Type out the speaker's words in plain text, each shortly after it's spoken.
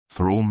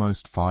For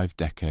almost 5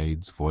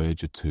 decades,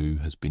 Voyager 2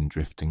 has been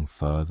drifting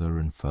further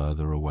and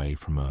further away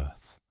from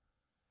Earth,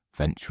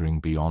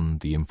 venturing beyond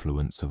the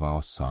influence of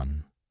our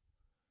Sun,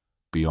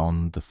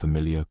 beyond the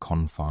familiar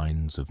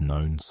confines of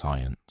known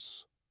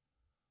science.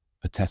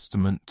 A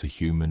testament to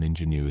human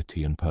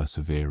ingenuity and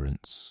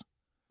perseverance,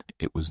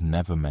 it was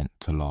never meant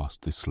to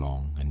last this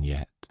long, and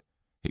yet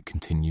it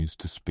continues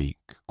to speak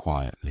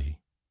quietly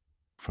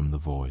from the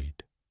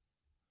void.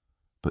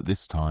 But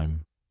this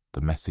time, the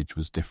message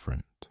was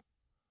different.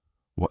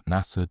 What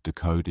NASA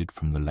decoded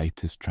from the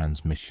latest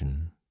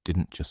transmission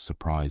didn't just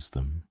surprise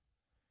them.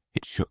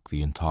 It shook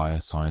the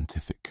entire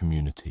scientific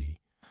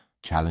community,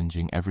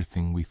 challenging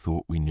everything we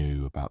thought we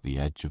knew about the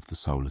edge of the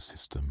solar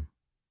system.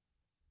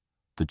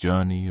 The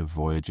journey of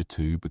Voyager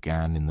 2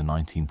 began in the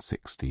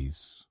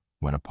 1960s,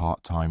 when a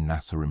part-time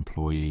NASA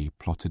employee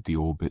plotted the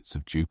orbits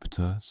of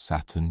Jupiter,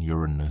 Saturn,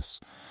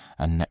 Uranus,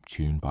 and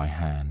Neptune by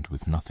hand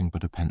with nothing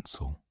but a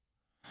pencil.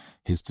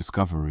 His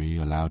discovery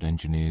allowed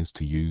engineers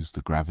to use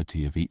the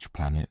gravity of each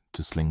planet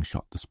to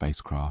slingshot the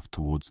spacecraft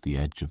towards the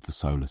edge of the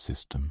solar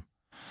system,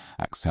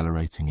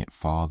 accelerating it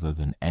farther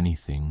than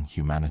anything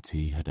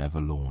humanity had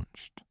ever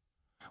launched.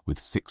 With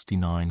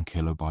 69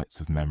 kilobytes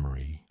of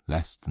memory,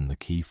 less than the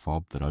key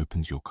fob that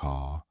opens your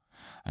car,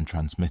 and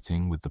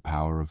transmitting with the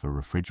power of a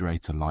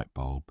refrigerator light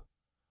bulb,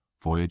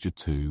 Voyager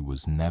 2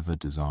 was never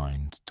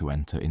designed to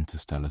enter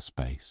interstellar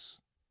space.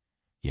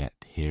 Yet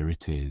here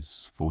it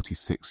is,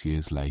 46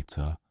 years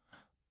later,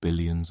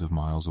 billions of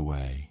miles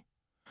away,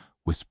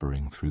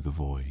 whispering through the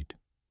void.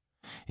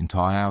 In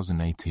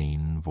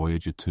 2018,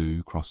 Voyager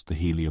 2 crossed the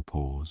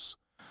heliopause,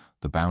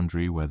 the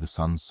boundary where the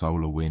sun's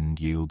solar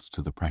wind yields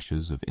to the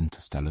pressures of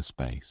interstellar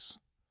space.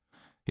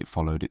 It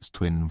followed its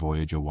twin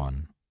Voyager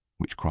 1,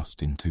 which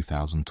crossed in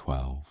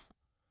 2012.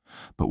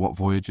 But what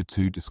Voyager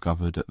 2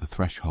 discovered at the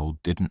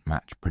threshold didn't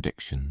match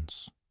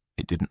predictions.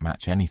 It didn't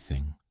match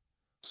anything.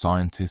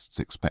 Scientists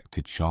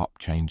expected sharp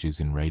changes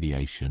in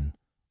radiation,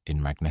 in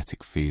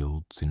magnetic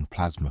fields, in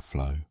plasma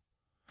flow.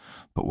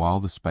 But while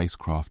the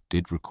spacecraft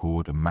did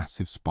record a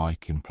massive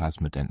spike in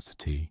plasma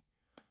density,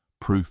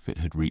 proof it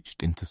had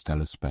reached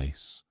interstellar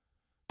space,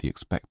 the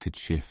expected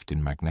shift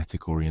in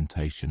magnetic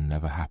orientation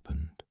never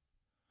happened.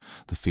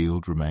 The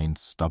field remained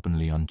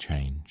stubbornly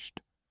unchanged,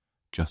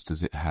 just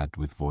as it had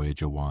with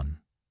Voyager 1.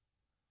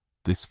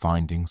 This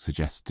finding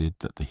suggested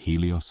that the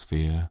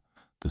heliosphere,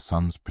 the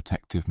sun's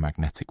protective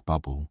magnetic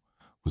bubble,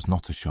 was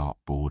not a sharp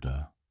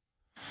border.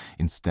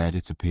 Instead,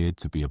 it appeared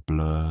to be a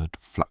blurred,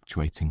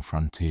 fluctuating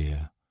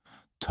frontier,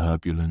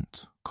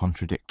 turbulent,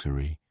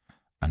 contradictory,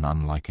 and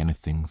unlike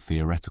anything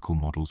theoretical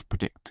models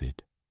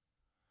predicted.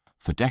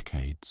 For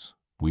decades,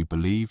 we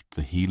believed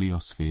the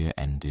heliosphere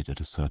ended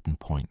at a certain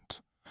point,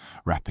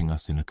 wrapping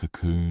us in a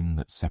cocoon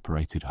that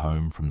separated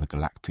home from the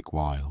galactic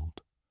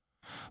wild.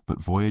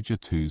 But Voyager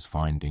 2's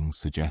findings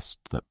suggest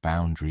that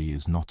boundary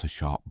is not a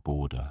sharp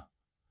border.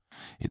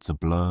 It's a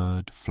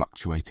blurred,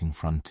 fluctuating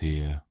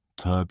frontier,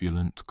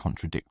 turbulent,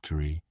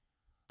 contradictory,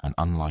 and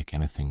unlike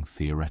anything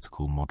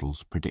theoretical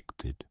models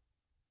predicted.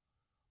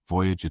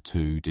 Voyager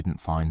 2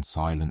 didn't find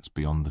silence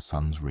beyond the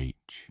sun's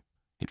reach.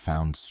 It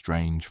found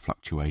strange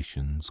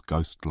fluctuations,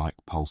 ghost-like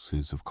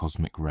pulses of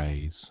cosmic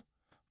rays,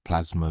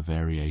 plasma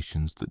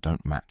variations that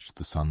don't match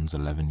the sun's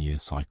 11-year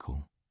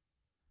cycle.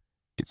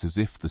 It's as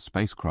if the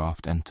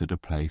spacecraft entered a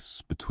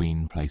place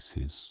between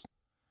places,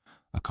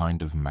 a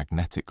kind of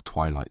magnetic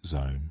twilight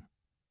zone,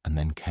 and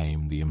then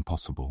came the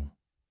impossible.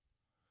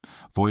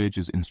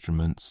 Voyager's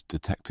instruments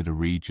detected a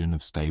region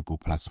of stable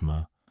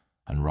plasma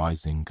and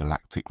rising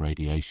galactic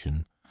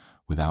radiation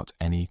without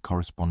any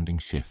corresponding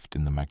shift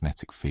in the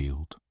magnetic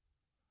field.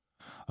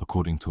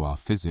 According to our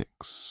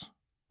physics,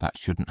 that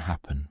shouldn't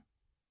happen.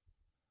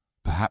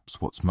 Perhaps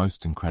what's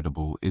most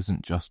incredible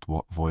isn't just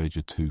what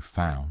Voyager 2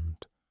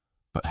 found,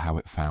 but how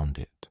it found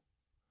it.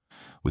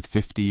 With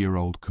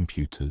 50-year-old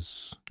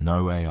computers,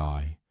 no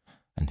AI,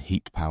 and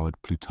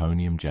heat-powered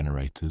plutonium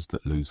generators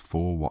that lose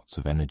 4 watts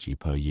of energy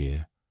per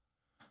year,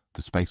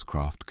 the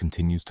spacecraft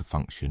continues to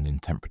function in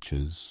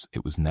temperatures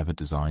it was never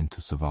designed to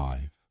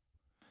survive.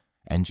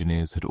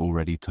 Engineers had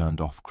already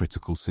turned off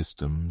critical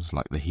systems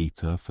like the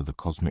heater for the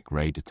cosmic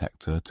ray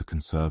detector to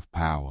conserve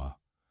power.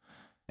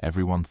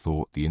 Everyone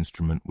thought the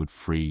instrument would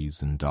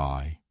freeze and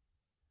die.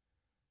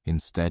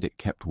 Instead, it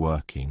kept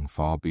working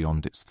far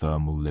beyond its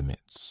thermal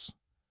limits,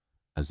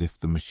 as if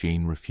the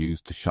machine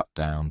refused to shut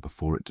down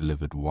before it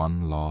delivered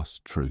one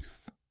last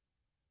truth.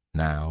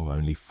 Now,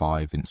 only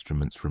 5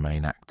 instruments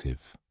remain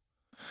active.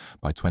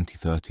 By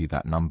 2030,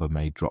 that number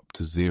may drop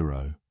to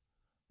 0.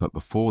 But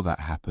before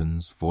that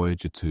happens,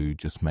 Voyager 2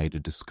 just made a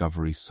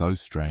discovery so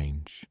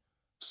strange,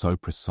 so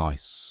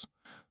precise,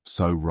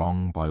 so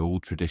wrong by all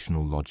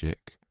traditional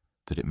logic,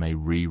 that it may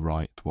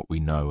rewrite what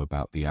we know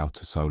about the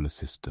outer solar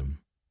system.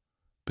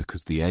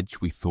 Because the edge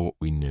we thought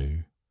we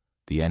knew,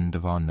 the end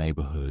of our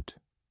neighborhood,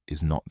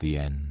 is not the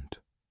end.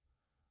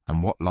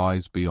 And what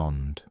lies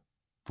beyond,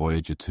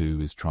 Voyager 2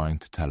 is trying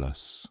to tell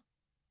us,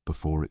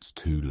 before it's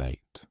too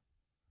late.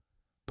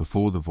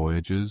 Before the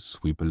Voyagers,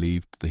 we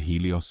believed the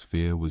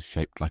heliosphere was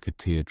shaped like a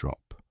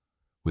teardrop,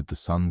 with the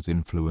sun's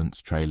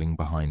influence trailing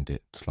behind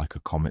it like a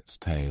comet's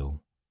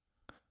tail.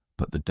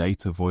 But the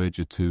data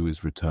Voyager 2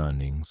 is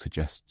returning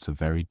suggests a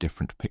very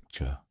different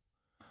picture,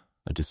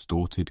 a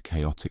distorted,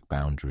 chaotic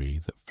boundary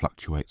that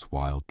fluctuates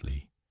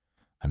wildly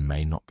and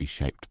may not be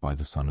shaped by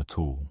the sun at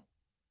all.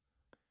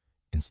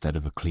 Instead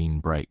of a clean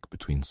break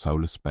between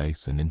solar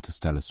space and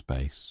interstellar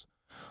space,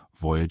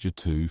 Voyager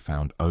 2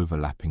 found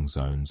overlapping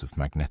zones of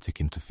magnetic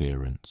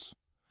interference,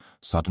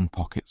 sudden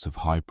pockets of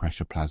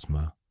high-pressure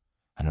plasma,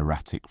 and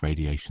erratic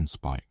radiation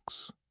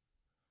spikes.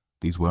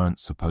 These weren't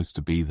supposed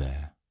to be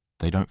there.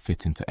 They don't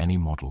fit into any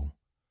model.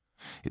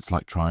 It's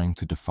like trying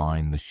to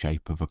define the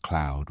shape of a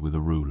cloud with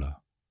a ruler.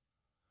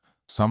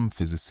 Some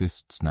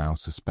physicists now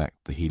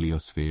suspect the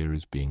heliosphere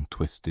is being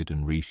twisted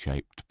and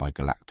reshaped by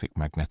galactic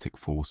magnetic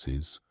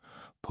forces,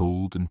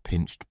 pulled and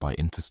pinched by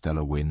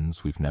interstellar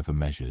winds we've never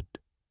measured.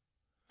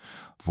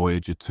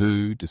 Voyager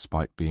 2,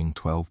 despite being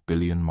 12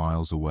 billion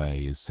miles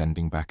away, is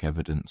sending back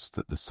evidence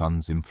that the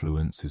sun's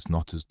influence is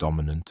not as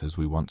dominant as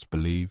we once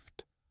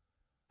believed.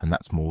 And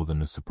that's more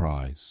than a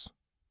surprise.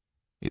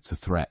 It's a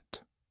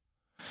threat.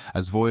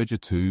 As Voyager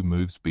 2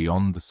 moves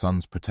beyond the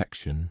sun's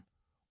protection,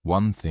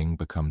 one thing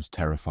becomes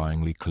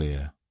terrifyingly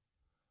clear.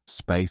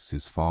 Space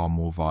is far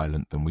more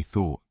violent than we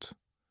thought.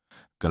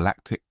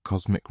 Galactic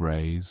cosmic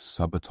rays,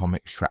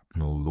 subatomic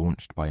shrapnel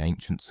launched by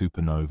ancient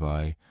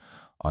supernovae,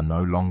 are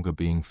no longer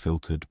being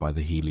filtered by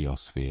the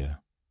heliosphere.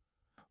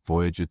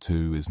 Voyager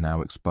 2 is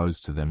now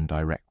exposed to them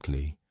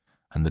directly,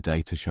 and the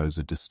data shows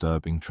a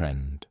disturbing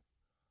trend.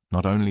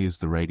 Not only is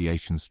the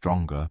radiation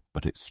stronger,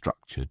 but it's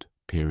structured,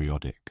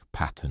 periodic,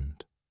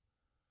 patterned.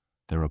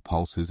 There are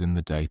pulses in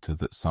the data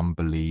that some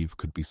believe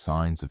could be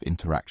signs of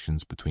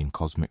interactions between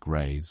cosmic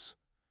rays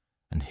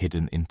and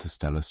hidden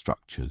interstellar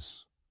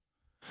structures.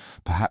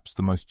 Perhaps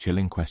the most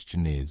chilling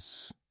question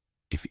is,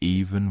 if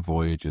even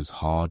Voyager's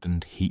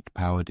hardened,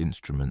 heat-powered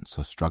instruments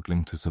are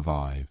struggling to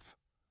survive,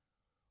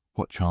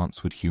 what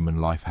chance would human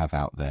life have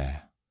out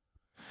there?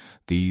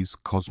 These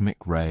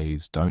cosmic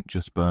rays don't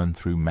just burn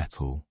through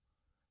metal,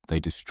 they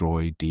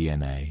destroy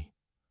DNA,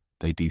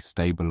 they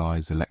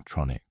destabilize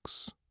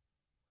electronics.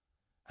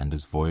 And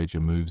as Voyager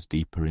moves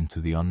deeper into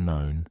the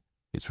unknown,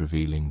 it's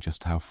revealing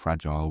just how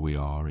fragile we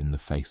are in the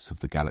face of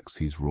the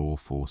galaxy's raw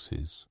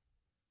forces.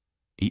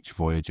 Each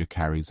Voyager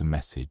carries a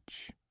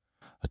message,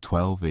 a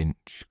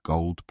 12-inch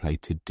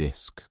gold-plated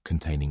disc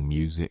containing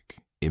music,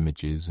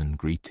 images and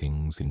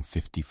greetings in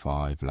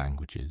 55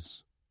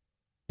 languages.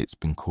 It's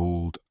been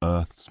called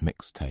Earth's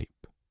Mixtape,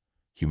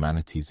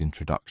 Humanity's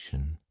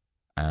Introduction,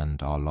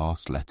 and Our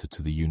Last Letter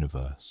to the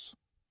Universe.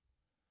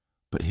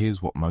 But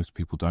here's what most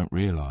people don't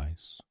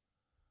realize.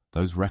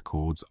 Those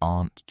records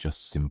aren't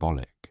just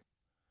symbolic.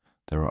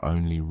 There are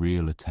only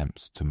real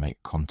attempts to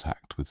make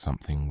contact with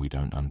something we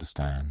don't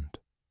understand.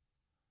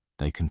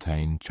 They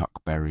contain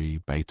Chuck Berry,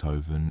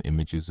 Beethoven,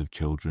 images of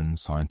children,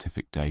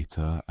 scientific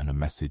data, and a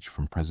message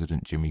from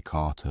President Jimmy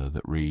Carter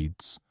that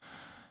reads,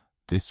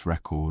 "This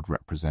record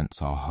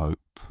represents our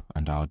hope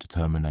and our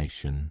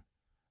determination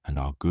and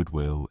our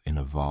goodwill in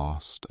a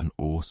vast and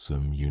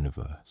awesome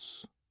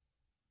universe."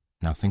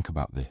 Now think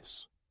about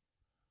this.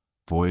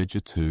 Voyager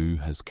 2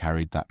 has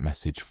carried that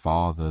message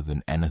farther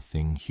than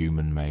anything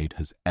human-made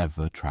has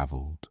ever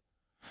travelled.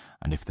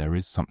 And if there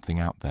is something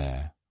out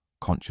there,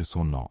 conscious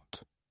or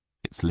not,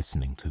 it's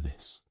listening to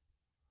this.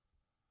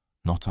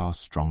 Not our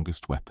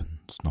strongest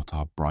weapons, not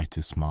our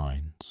brightest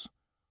minds,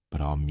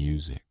 but our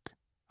music,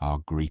 our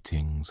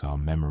greetings, our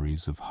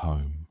memories of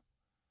home.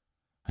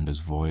 And as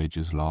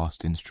Voyager's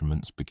last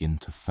instruments begin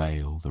to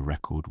fail, the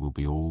record will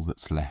be all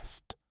that's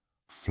left,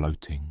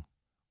 floating,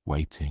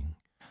 waiting,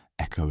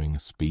 echoing a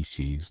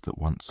species that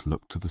once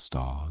looked to the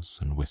stars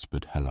and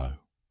whispered hello.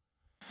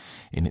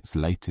 In its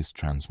latest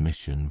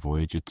transmission,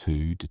 Voyager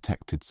 2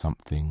 detected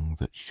something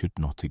that should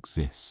not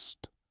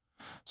exist.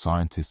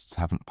 Scientists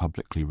haven't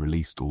publicly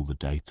released all the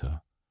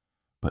data,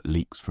 but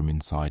leaks from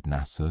inside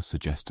NASA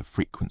suggest a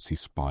frequency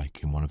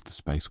spike in one of the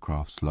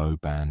spacecraft's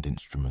low-band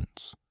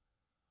instruments.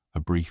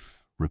 A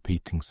brief,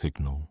 repeating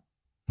signal,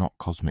 not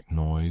cosmic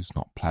noise,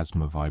 not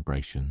plasma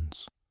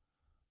vibrations.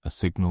 A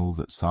signal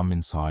that some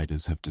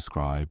insiders have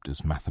described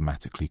as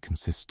mathematically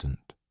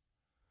consistent.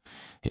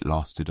 It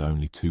lasted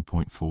only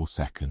 2.4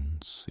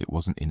 seconds. It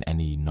wasn't in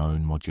any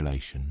known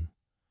modulation.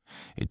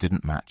 It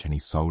didn't match any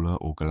solar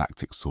or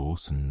galactic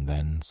source, and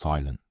then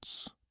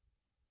silence.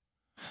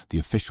 The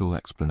official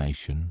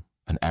explanation,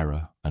 an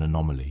error, an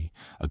anomaly,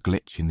 a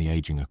glitch in the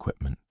aging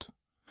equipment.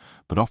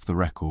 But off the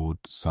record,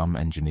 some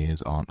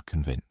engineers aren't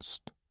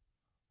convinced.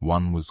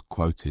 One was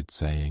quoted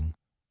saying,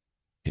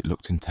 "It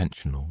looked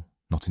intentional,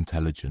 not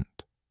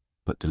intelligent,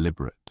 but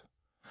deliberate,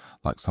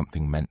 like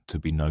something meant to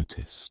be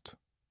noticed."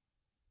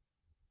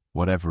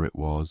 Whatever it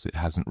was, it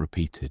hasn't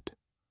repeated.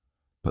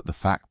 But the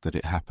fact that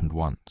it happened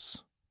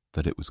once,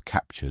 that it was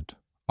captured,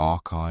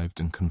 archived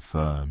and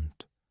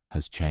confirmed,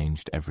 has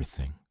changed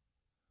everything.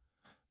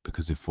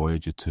 Because if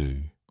Voyager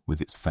 2, with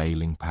its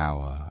failing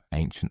power,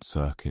 ancient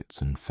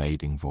circuits and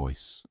fading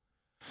voice,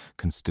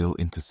 can still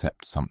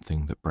intercept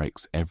something that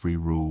breaks every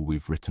rule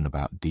we've written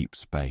about deep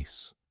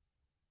space,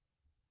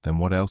 then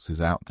what else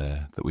is out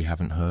there that we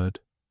haven't heard?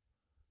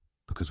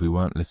 Because we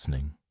weren't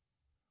listening.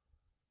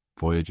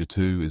 Voyager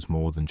 2 is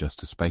more than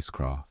just a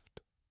spacecraft.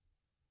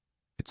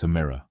 It's a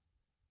mirror.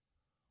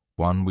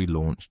 One we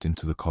launched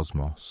into the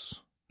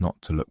cosmos,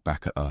 not to look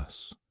back at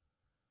us,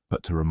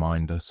 but to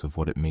remind us of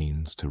what it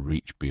means to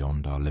reach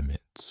beyond our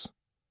limits.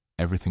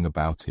 Everything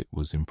about it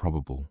was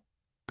improbable,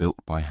 built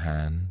by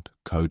hand,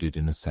 coded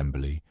in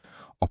assembly,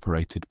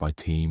 operated by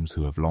teams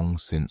who have long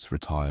since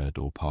retired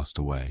or passed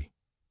away.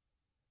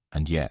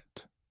 And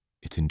yet,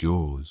 it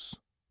endures.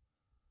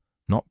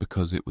 Not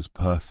because it was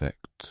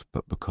perfect,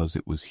 but because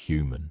it was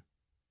human.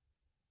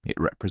 It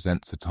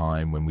represents a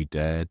time when we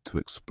dared to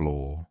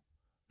explore,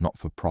 not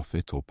for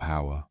profit or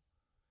power,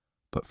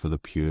 but for the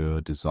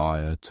pure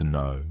desire to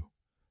know,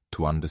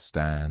 to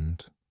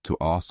understand, to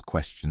ask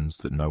questions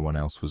that no one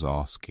else was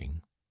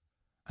asking.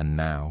 And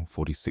now,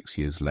 46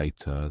 years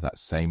later, that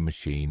same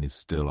machine is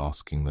still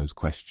asking those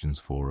questions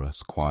for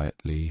us,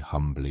 quietly,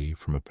 humbly,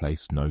 from a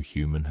place no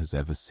human has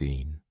ever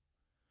seen.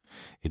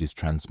 It is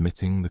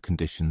transmitting the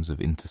conditions of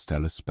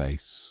interstellar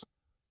space,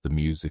 the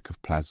music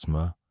of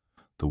plasma,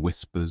 the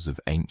whispers of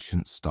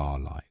ancient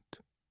starlight.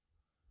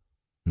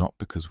 Not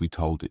because we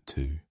told it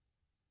to,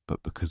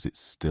 but because it's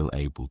still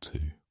able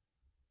to.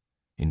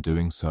 In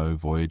doing so,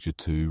 Voyager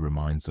 2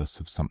 reminds us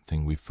of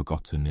something we've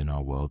forgotten in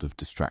our world of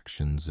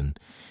distractions and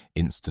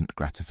instant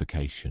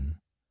gratification,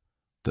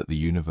 that the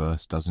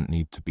universe doesn't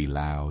need to be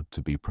loud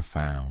to be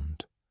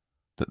profound,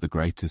 that the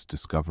greatest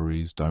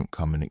discoveries don't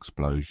come in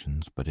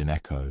explosions but in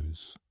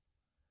echoes,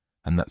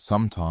 and that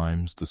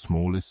sometimes the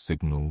smallest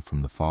signal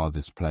from the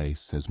farthest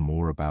place says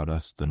more about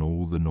us than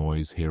all the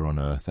noise here on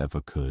Earth ever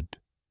could.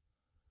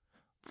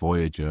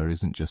 Voyager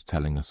isn't just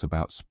telling us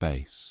about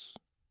space,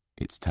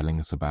 it's telling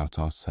us about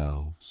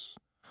ourselves,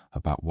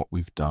 about what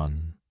we've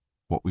done,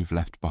 what we've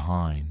left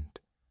behind,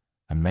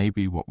 and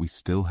maybe what we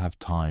still have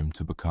time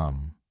to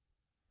become.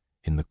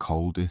 In the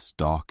coldest,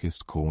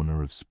 darkest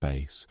corner of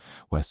space,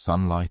 where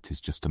sunlight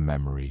is just a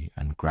memory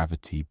and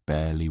gravity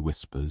barely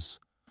whispers,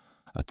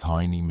 a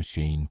tiny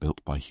machine built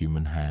by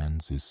human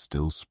hands is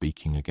still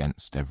speaking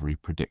against every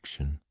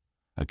prediction,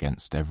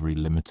 against every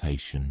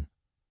limitation,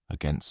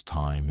 against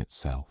time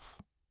itself.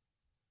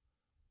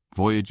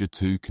 Voyager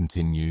 2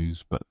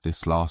 continues, but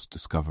this last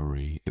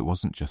discovery, it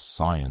wasn't just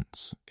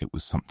science, it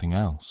was something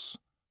else.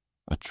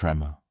 A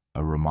tremor,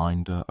 a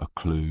reminder, a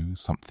clue,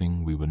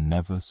 something we were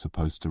never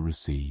supposed to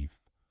receive.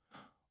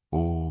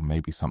 Or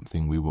maybe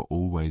something we were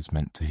always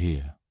meant to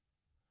hear.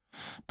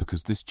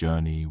 Because this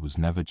journey was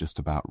never just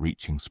about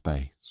reaching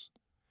space.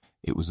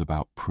 It was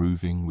about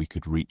proving we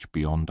could reach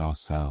beyond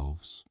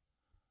ourselves,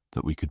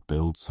 that we could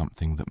build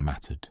something that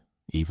mattered,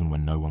 even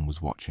when no one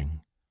was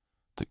watching,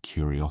 that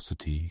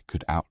curiosity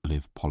could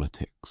outlive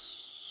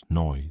politics,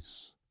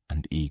 noise,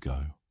 and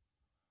ego.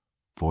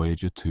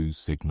 Voyager 2's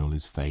signal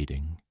is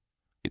fading,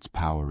 its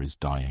power is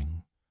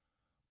dying,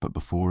 but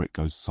before it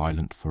goes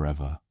silent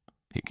forever,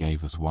 it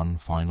gave us one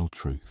final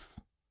truth,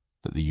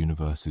 that the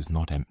universe is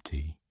not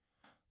empty,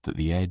 that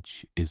the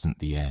edge isn't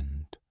the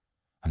end,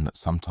 and that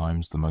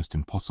sometimes the most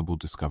impossible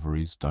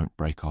discoveries don't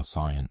break our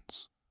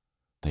science,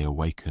 they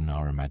awaken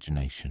our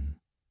imagination.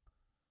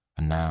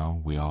 And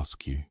now we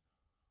ask you,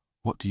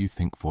 what do you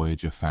think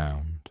Voyager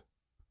found?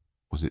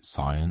 Was it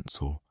science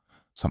or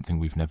something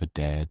we've never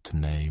dared to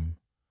name?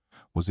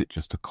 Was it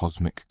just a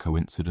cosmic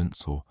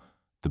coincidence or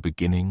the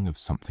beginning of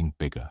something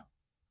bigger?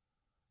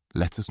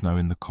 Let us know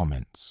in the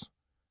comments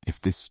if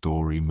this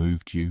story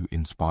moved you,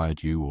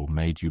 inspired you, or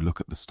made you look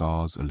at the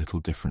stars a little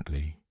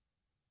differently.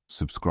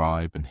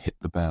 Subscribe and hit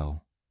the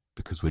bell,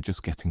 because we're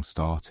just getting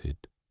started.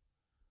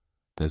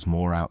 There's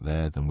more out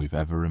there than we've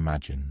ever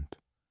imagined,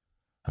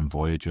 and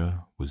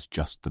Voyager was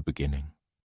just the beginning.